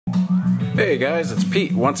Hey guys, it's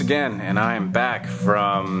Pete once again, and I am back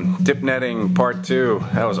from dip netting part 2.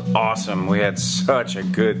 That was awesome. We had such a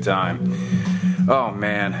good time. Oh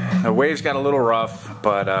man, the waves got a little rough,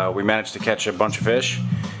 but we managed to catch a bunch of fish,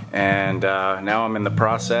 and now I'm in the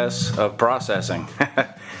process of processing.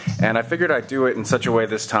 And I figured I'd do it in such a way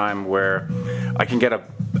this time where I can get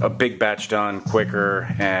a big batch done quicker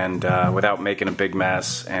and without making a big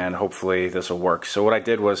mess, and hopefully this will work. So what I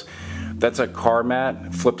did was, that's a car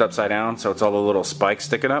mat flipped upside down, so it's all the little spikes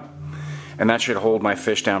sticking up, and that should hold my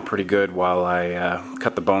fish down pretty good while I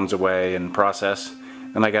cut the bones away and process.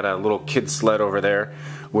 And I got a little kid sled over there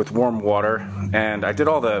with warm water, and I did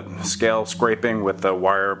all the scale scraping with the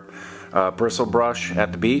wire bristle brush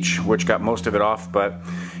at the beach, which got most of it off, but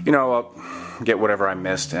you know, I'll get whatever I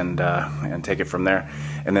missed and take it from there.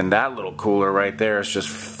 And then that little cooler right there is just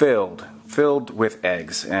filled with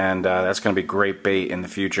eggs, and that's going to be great bait in the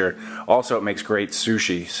future. Also, it makes great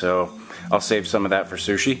sushi, so I'll save some of that for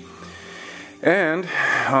sushi. And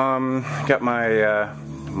got my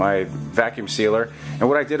my vacuum sealer, and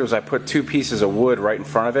what I did was I put 2 pieces of wood right in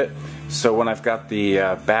front of it, so when I've got the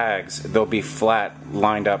bags, they'll be flat,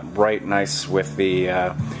 lined up right nice with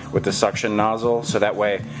the suction nozzle, so that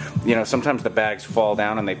way, you know, sometimes the bags fall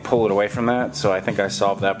down and they pull it away from that, so I think I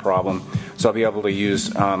solved that problem. So I'll be able to use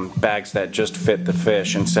bags that just fit the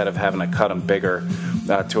fish instead of having to cut them bigger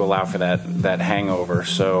to allow for that hangover.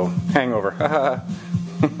 So, hangover,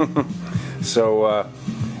 So,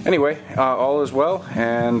 anyway, all is well,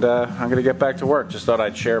 and I'm going to get back to work. Just thought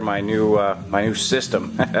I'd share my new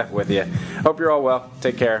system with you. Hope you're all well.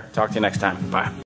 Take care. Talk to you next time. Bye.